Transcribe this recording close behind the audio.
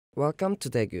Welcome to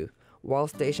Daegu. While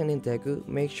stationed in Daegu,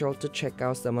 make sure to check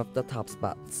out some of the top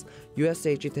spots.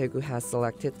 USAG Daegu has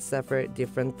selected several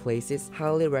different places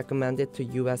highly recommended to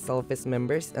US service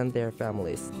members and their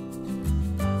families.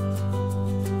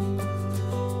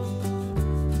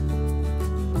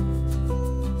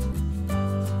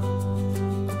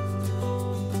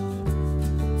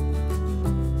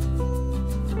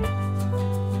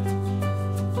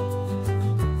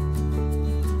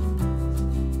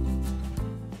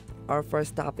 Our first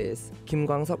stop is Kim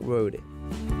Kwang-suk Road.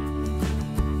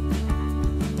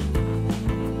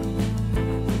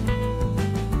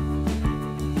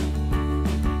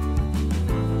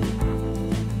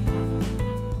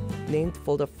 Named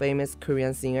for the famous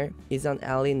Korean singer, is an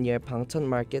alley near Bangcheon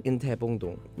Market in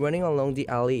Daebong-dong. Running along the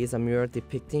alley is a mural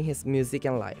depicting his music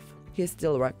and life. He's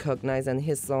still recognized and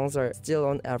his songs are still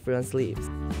on everyone's lips.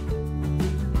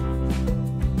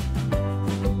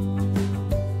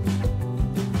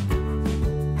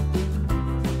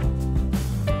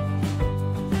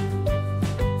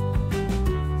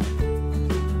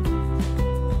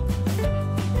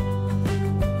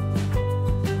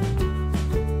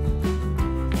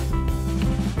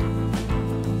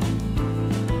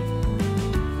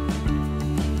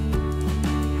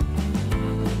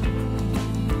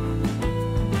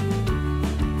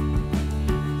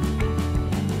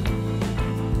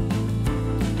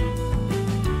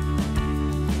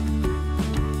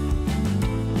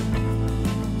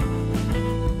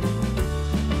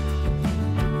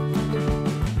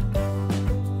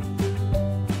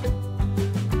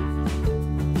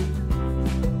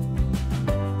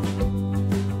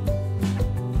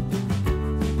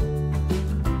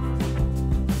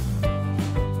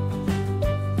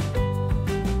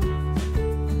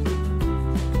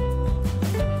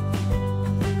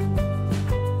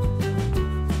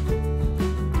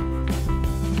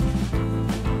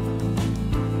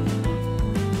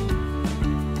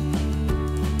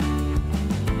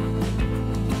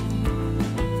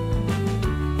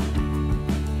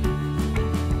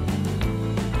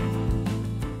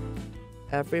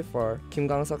 Every fall, Kim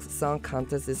Kwang-suk's song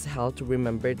contest is held to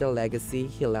remember the legacy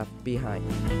he left behind.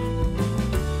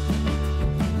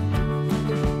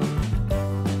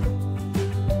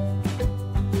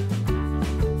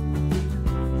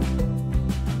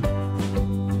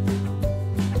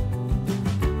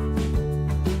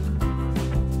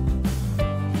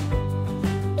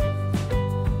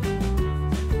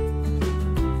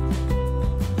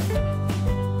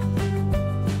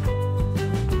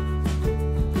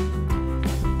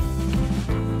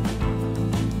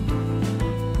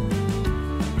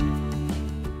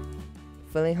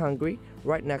 Feeling hungry?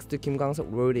 Right next to Kim Kwang-suk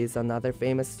Road is another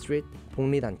famous street,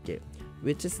 Bongridangil,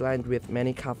 which is lined with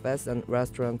many cafes and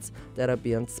restaurants that are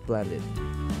beyond splendid.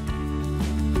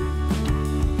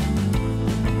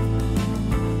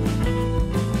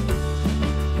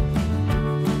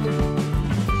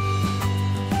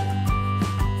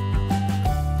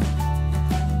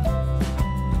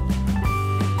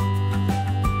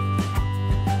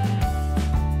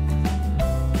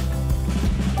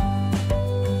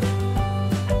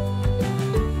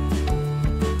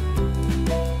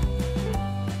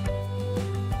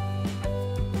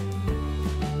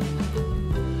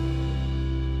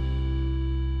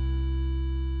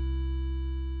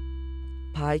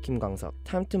 Bye, Kim Kwang-suk.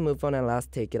 Time to move on and let's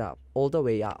take it up, all the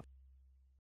way up.